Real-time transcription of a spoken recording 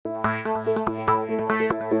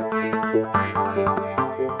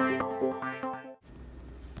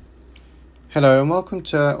Hello and welcome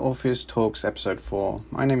to Orpheus Talks episode 4.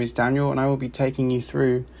 My name is Daniel and I will be taking you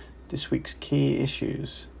through this week's key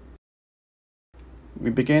issues.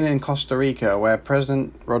 We begin in Costa Rica, where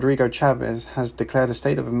President Rodrigo Chavez has declared a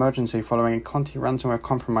state of emergency following a Conti ransomware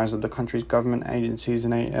compromise of the country's government agencies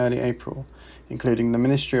in early April, including the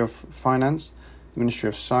Ministry of Finance, the Ministry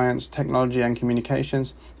of Science, Technology and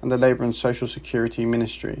Communications, and the Labour and Social Security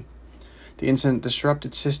Ministry. The incident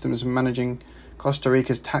disrupted systems managing Costa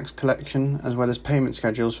Rica's tax collection as well as payment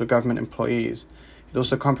schedules for government employees. It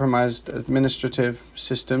also compromised administrative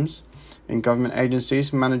systems in government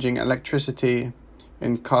agencies managing electricity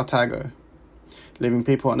in Cartago, leaving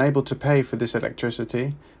people unable to pay for this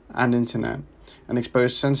electricity and internet, and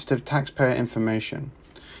exposed sensitive taxpayer information.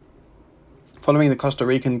 Following the Costa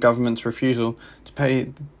Rican government's refusal to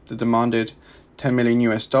pay the demanded $10 million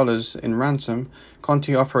in ransom,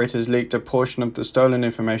 Conti operators leaked a portion of the stolen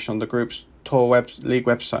information on the group's Tor League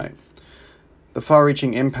website. The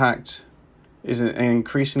far-reaching impact is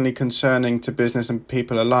increasingly concerning to business and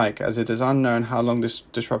people alike, as it is unknown how long this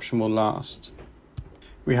disruption will last.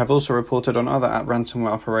 We have also reported on other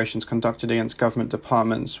ransomware operations conducted against government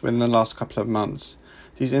departments within the last couple of months.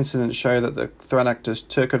 These incidents show that the threat actors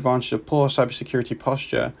took advantage of poor cybersecurity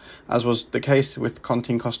posture, as was the case with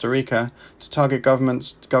Conti in Costa Rica, to target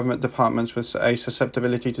government departments with a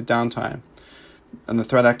susceptibility to downtime. And the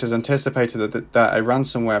threat actors anticipated that a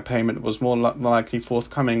ransomware payment was more likely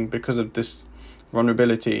forthcoming because of this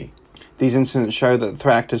vulnerability. These incidents show that the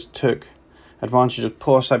threat actors took advantage of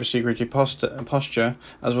poor cybersecurity posture,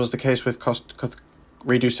 as was the case with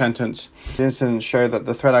Redo sentence. These incidents show that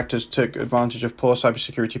the threat actors took advantage of poor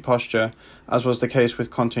cybersecurity posture, as was the case with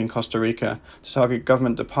Conti in Costa Rica, to target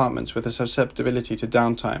government departments with a susceptibility to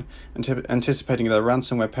downtime, anticipating that a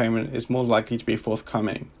ransomware payment is more likely to be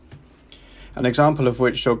forthcoming. An example of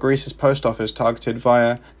which saw Greece's post office targeted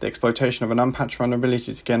via the exploitation of an unpatched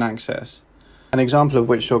vulnerability to gain access. An example of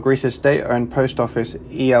which saw Greece's state-owned post office,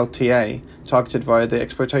 ELTA, targeted via the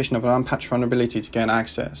exploitation of an unpatched vulnerability to gain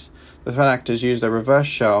access. The threat actors used a reverse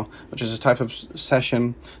shell, which is a type of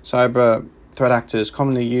session cyber threat actors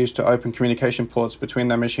commonly used to open communication ports between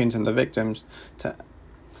their machines and the victims,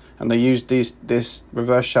 and they used this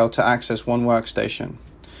reverse shell to access one workstation.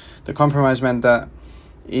 The compromise meant that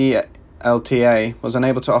ELTA was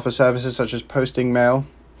unable to offer services such as posting mail,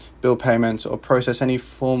 bill payments, or process any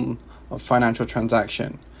form of financial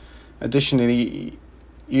transaction. Additionally,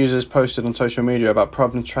 users posted on social media about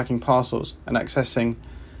problems tracking parcels and accessing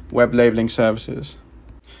web labeling services.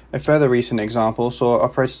 A further recent example saw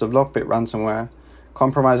operators of Lockbit ransomware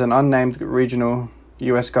compromise an unnamed regional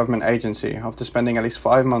US government agency after spending at least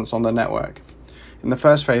 5 months on the network. In the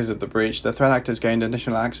first phase of the breach, the threat actors gained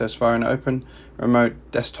initial access via an open remote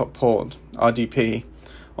desktop port, RDP,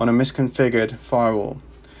 on a misconfigured firewall,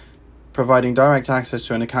 providing direct access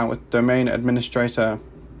to an account with domain administrator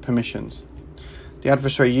permissions. The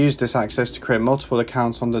adversary used this access to create multiple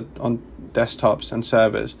accounts on desktops and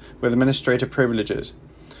servers with administrator privileges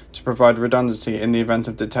to provide redundancy in the event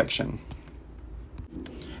of detection.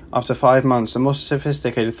 After 5 months, a more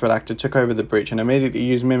sophisticated threat actor took over the breach and immediately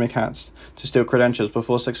used Mimikatz to steal credentials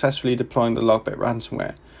before successfully deploying the Lockbit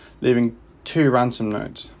ransomware, leaving 2 ransom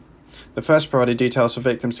notes. The first provided details for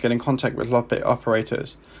victims to get in contact with Lockbit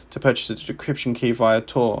operators to purchase a decryption key via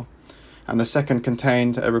Tor, and the second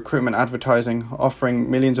contained a recruitment advertising offering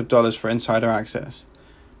millions of dollars for insider access.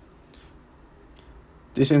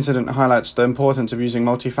 This incident highlights the importance of using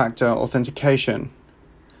multi-factor authentication,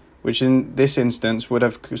 which in this instance would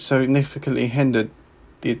have significantly hindered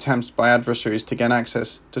the attempts by adversaries to gain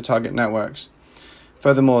access to target networks.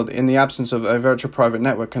 Furthermore, in the absence of a virtual private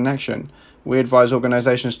network connection, we advise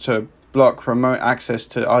organizations to block remote access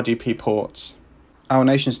to RDP ports. Our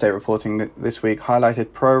nation-state reporting this week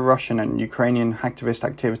highlighted pro-Russian and Ukrainian hacktivist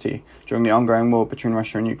activity during the ongoing war between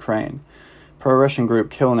Russia and Ukraine. Pro-Russian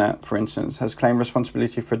group Killnet, for instance, has claimed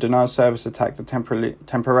responsibility for a denial of service attack that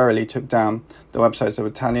temporarily took down the websites of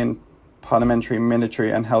Italian parliamentary,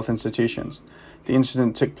 military and health institutions. The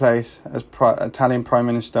incident took place as Italian Prime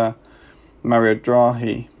Minister Mario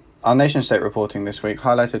Draghi. Our nation-state reporting this week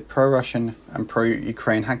highlighted pro-Russian and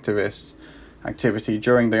pro-Ukraine hacktivists activity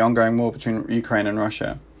during the ongoing war between Ukraine and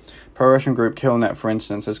Russia. Pro-Russian group Killnet, for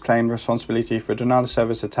instance, has claimed responsibility for a denial of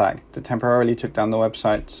service attack that temporarily took down the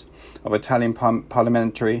websites of Italian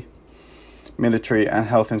parliamentary, military and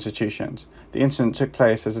health institutions. The incident took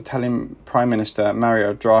place as Italian Prime Minister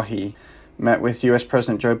Mario Draghi met with US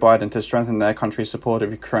President Joe Biden to strengthen their country's support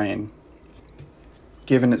of Ukraine.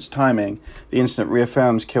 Given its timing, the incident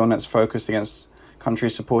reaffirms Killnet's focus against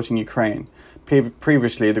countries supporting Ukraine.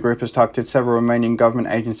 Previously, the group has targeted several Romanian government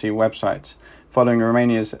agency websites, following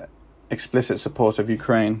Romania's explicit support of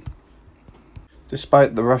Ukraine.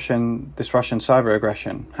 Despite this Russian cyber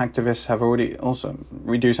aggression, hacktivists have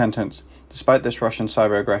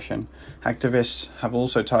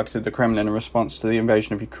also targeted the Kremlin in response to the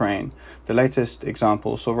invasion of Ukraine. The latest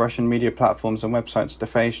example saw Russian media platforms and websites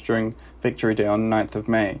defaced during Victory Day on 9th of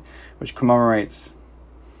May, which commemorates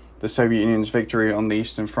the Soviet Union's victory on the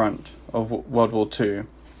Eastern Front of World War II.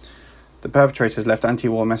 The perpetrators left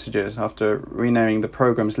anti-war messages after renaming the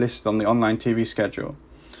programs listed on the online TV schedule.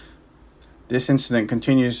 This incident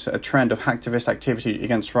continues a trend of hacktivist activity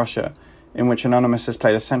against Russia, in which Anonymous has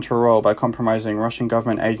played a central role by compromising Russian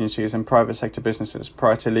government agencies and private sector businesses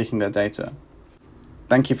prior to leaking their data.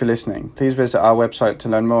 Thank you for listening. Please visit our website to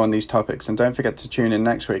learn more on these topics, and don't forget to tune in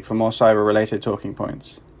next week for more cyber-related talking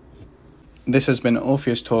points. This has been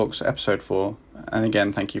Orpheus Talks Episode 4, and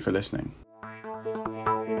again, thank you for listening.